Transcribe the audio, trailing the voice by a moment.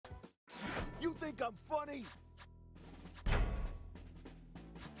think I'm funny?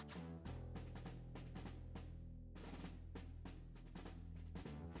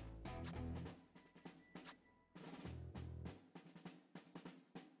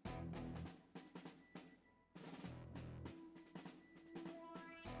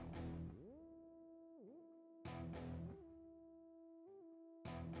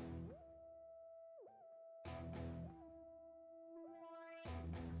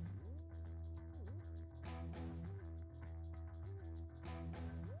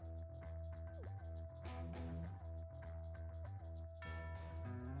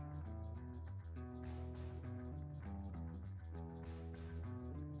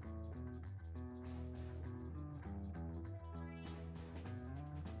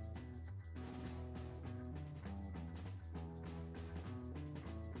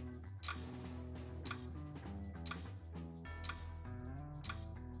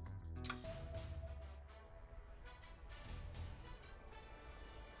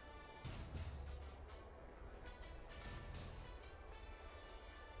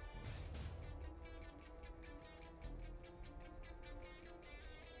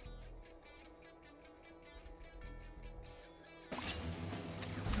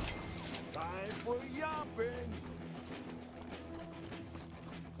 Time for yopping!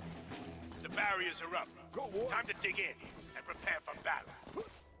 The barriers are up. Go on. Time to dig in and prepare for battle.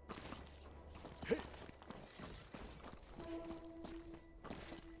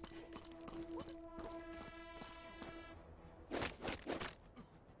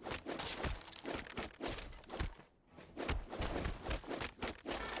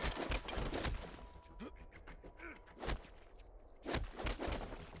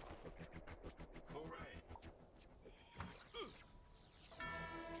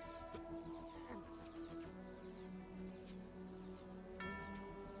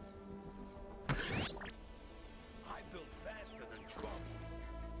 I build faster than Trump.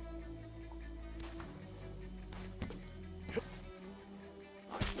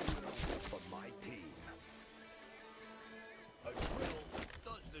 I do it for my team. A drill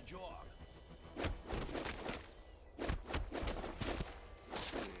does the job.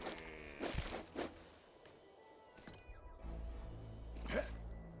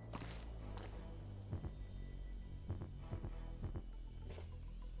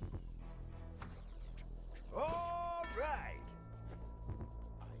 All right!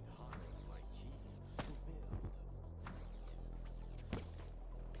 I hired my chief to build.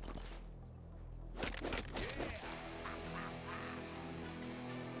 Yeah!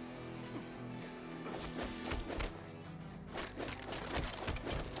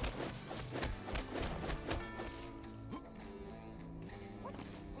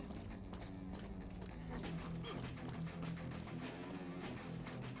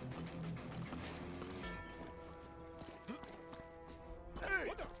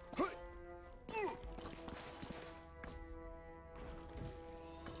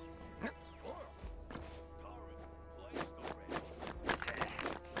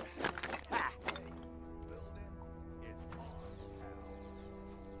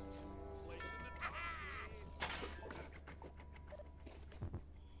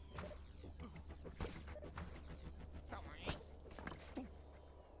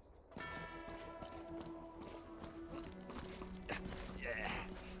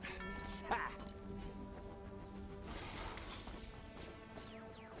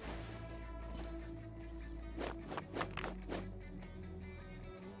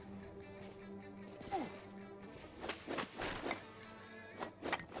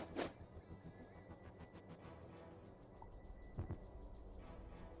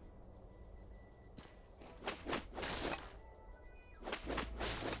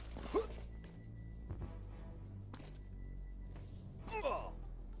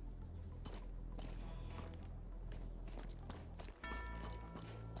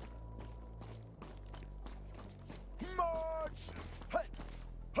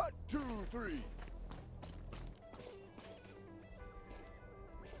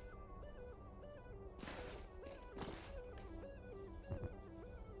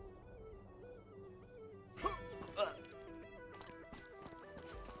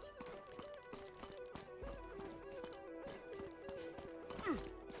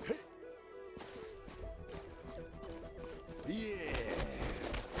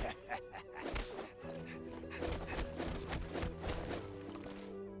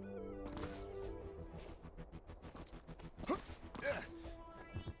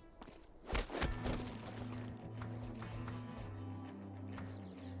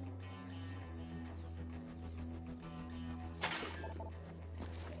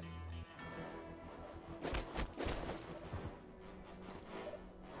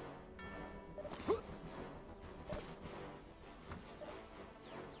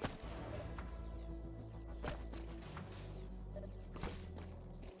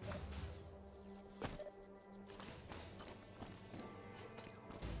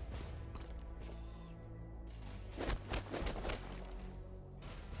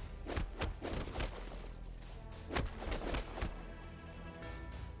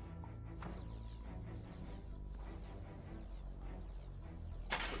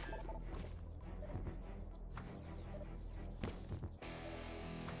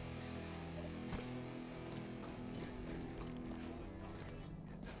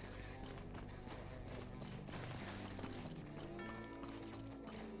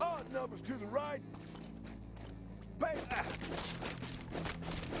 Odd numbers to the right. Bang! Ah.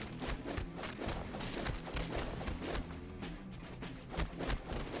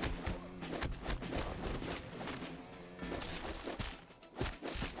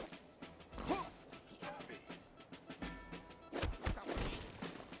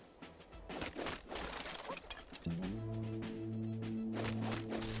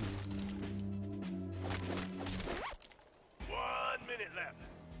 Left.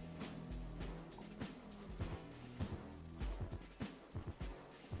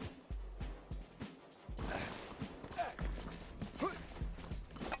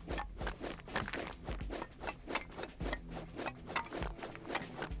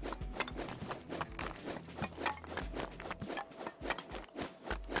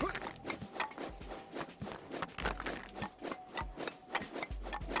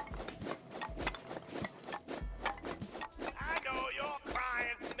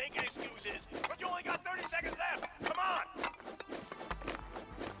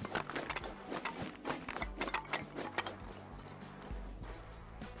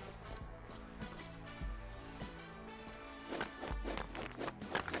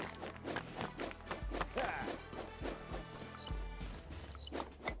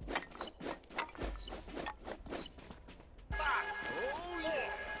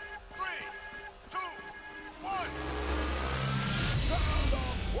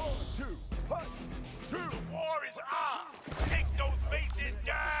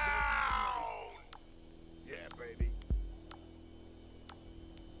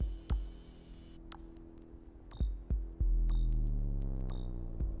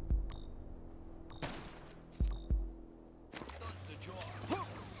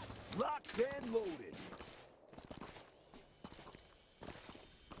 Locked and loaded.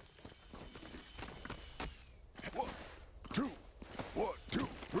 One, two,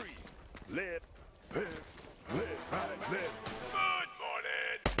 3. Left, left, left, right, left. Good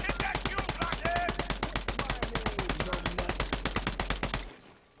morning. Get that cube, blockhead. My name, numbnuts.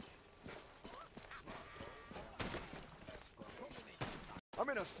 I'm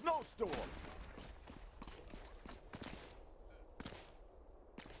in a snowstorm.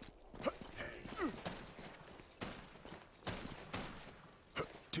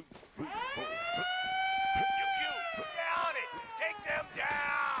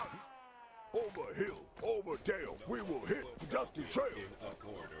 Down, we will hit the dusty trail.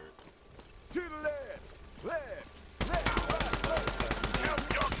 To the left, left, left.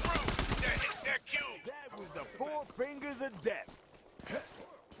 Help your crew. They're hitting their cube. That was the 4 fingers of death.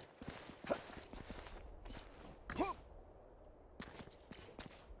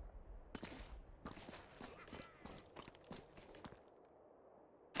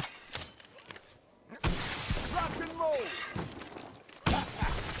 Rock and roll.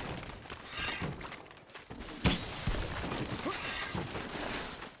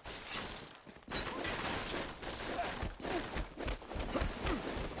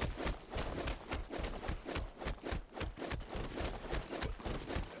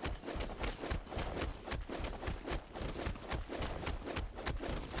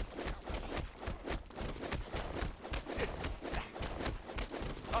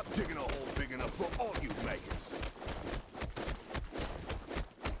 I'm digging a hole big enough for all you maggots.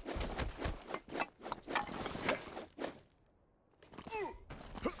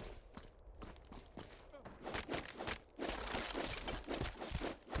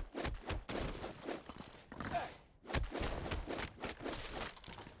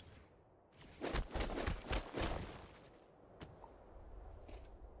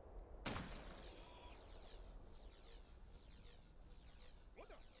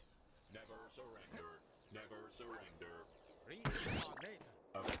 Never surrender.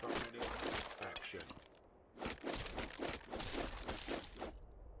 Affirmative action.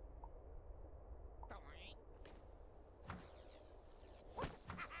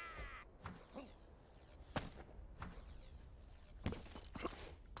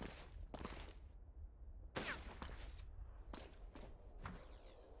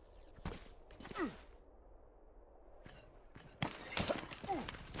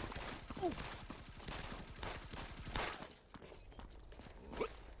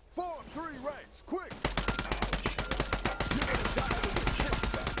 Three ranks, quick! You're gonna die with your chest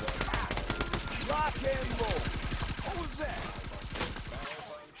back up. Lock and roll. What was that?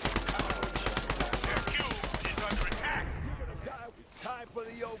 Their cube is under attack. You're gonna die. It's time for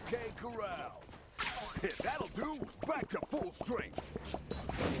the OK Corral. Yeah, that'll do. Back to full strength.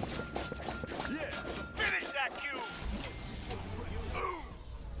 Yeah. Finish that cube. Boom.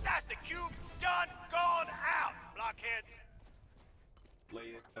 That's the cube done, gone out, blockheads.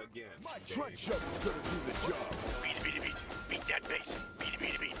 Play it again. My trench shovel's gonna do the job. Beat it, beat it, beat. Beat that base. Beat it,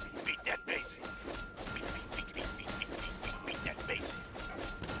 beat it, beat. Beat that base. Beat, beat, beat, beat, beat, beat, beat, beat, beat that base.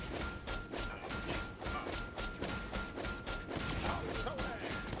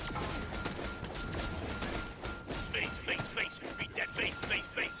 Base, base, base. Beat that base, base,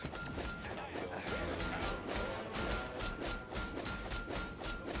 base.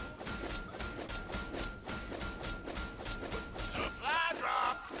 Supply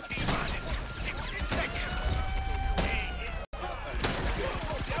drop. Keep on it. Keep it second.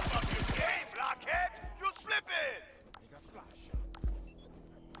 Step up your game, blockhead. You're slipping.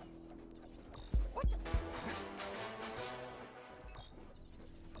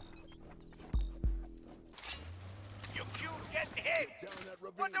 Your cube's getting hit. Down that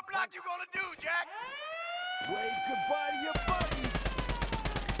ravine. What the block you gonna do, Jack? Wave goodbye to your buddies.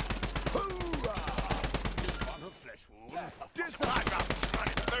 Hoorah! On her flesh wound. Supply drop.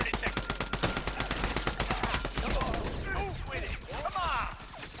 Running 30 seconds. Come on. Move with it. Come on.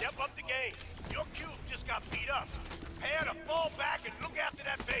 Step up the game. Your cube just got beat up. Prepare to fall back and look after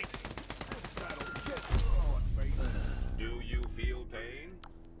that base. That'll get on, face. Do you feel pain?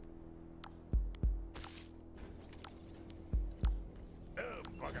 Oh,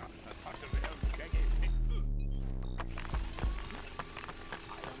 bugger.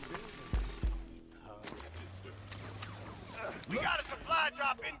 We got a supply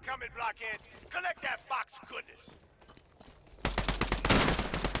drop incoming, blockhead. Collect that box of goodness.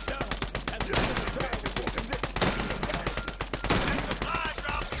 That supply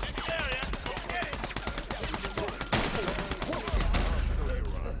drop is in the area. Go get it.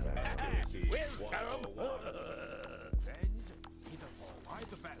 Accuracy 101. Revenge, either for why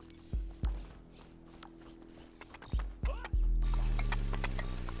the battles.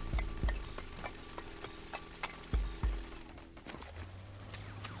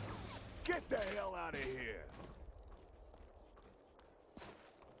 Get the hell out of here!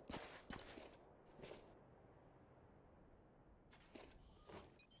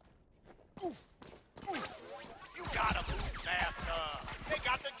 You gotta move faster. They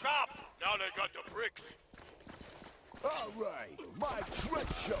got the drop. Now they got the bricks. All right, my trench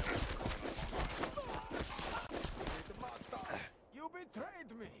shovel. You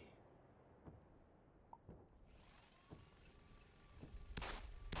betrayed me.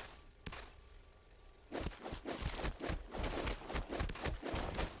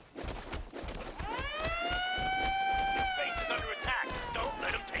 Your base is under attack. Don't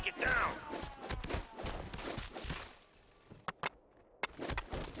let them take it down.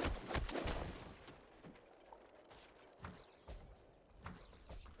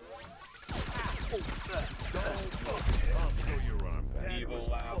 I'll sew your arm back.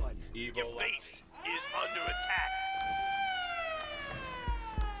 Evil out. Your Evil out. base is under attack.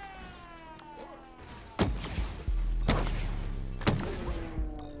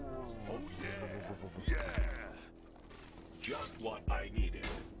 Oh yeah, yeah. Just what I needed.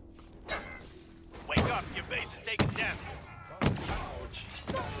 Wake up. Your base is taking damage.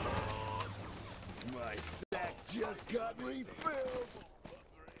 My sack just got refilled.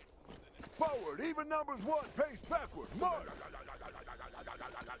 Forward, even numbers one, pace backward, march.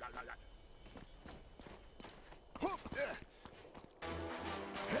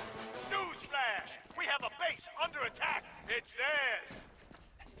 Newsflash! We have a base under attack. It's theirs.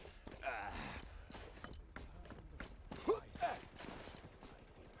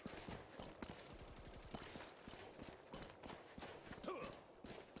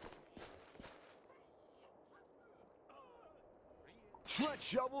 Trench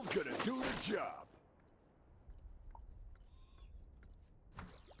shovel's gonna do the job.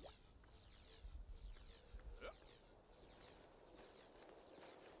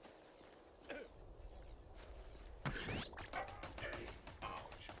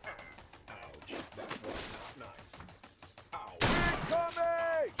 Ouch. Ouch. That was not nice. Ow.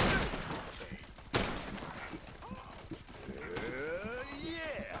 Incoming!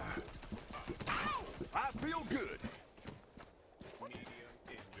 Yeah! I feel good. Medium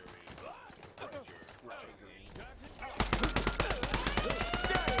injury. Pressure rising.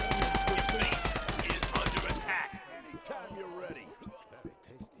 Is under attack. Anytime you're ready.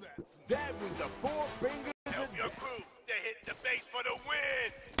 That was the four fingers Help and your crew. They hit the base for the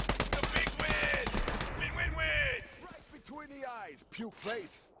win. The big win. Win, win, win. right between the eyes, puke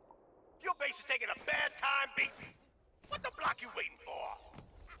face. Your base is taking a bad time beating. What the block you waiting for?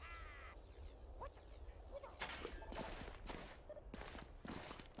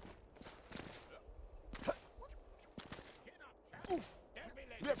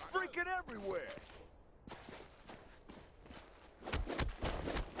 They're freaking everywhere.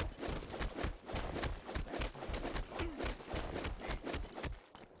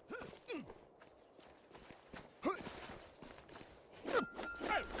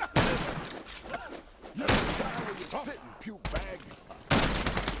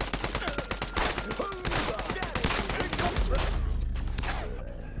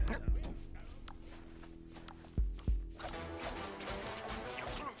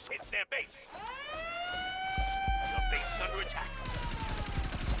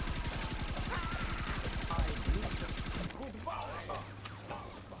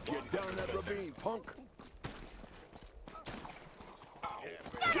 punk.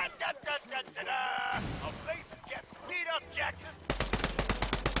 Da-da-da-da-da-da! A place is getting beat up, Jackson!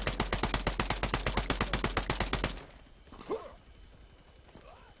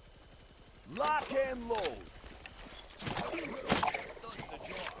 Lock and load.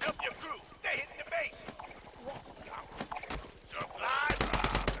 Help your crew. They're hitting the base. Supply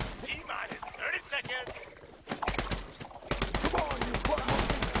drop. T-minus 30 seconds. Come on, you butt.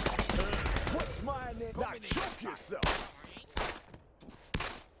 What's mine then? Now choke yourself.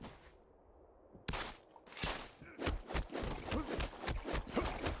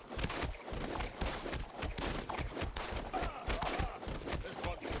 This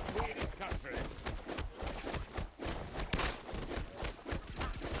one's the bleeding country.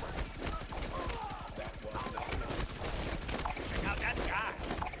 That was not nice. Check out that guy.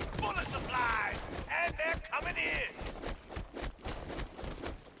 Full of supplies. And they're coming in.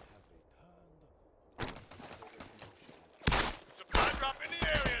 Supply drop in the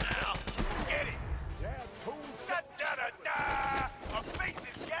area now. Get it. Yeah, cool. Da-da-da-da! A base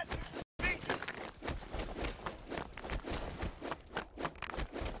is getting beat.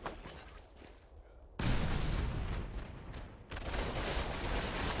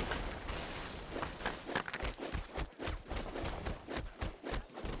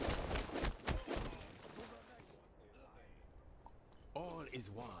 All is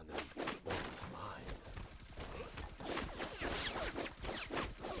one. All is mine.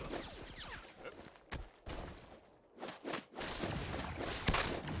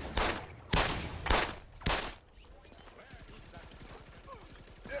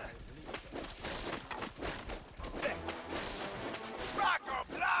 Rock or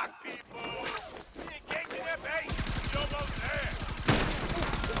block, people! Engaging their base. You're almost there.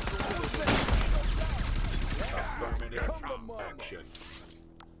 Affirmative Come to mama. action.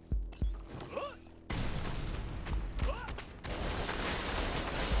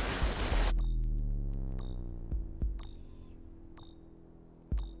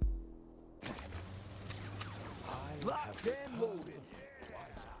 Locked and loaded.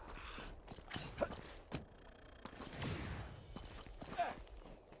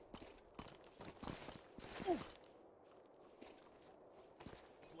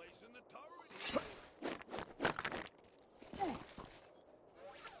 Placing the turret.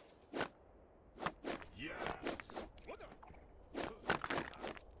 Yes.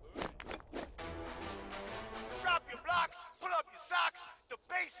 Drop your blocks, pull up your socks. The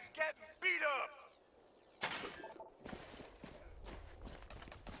base is getting beat up.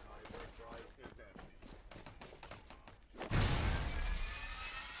 Hyperdrive is empty.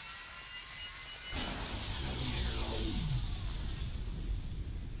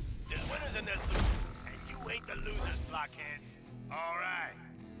 There's winners and there's losers. And you ain't the losers, blockheads. All right.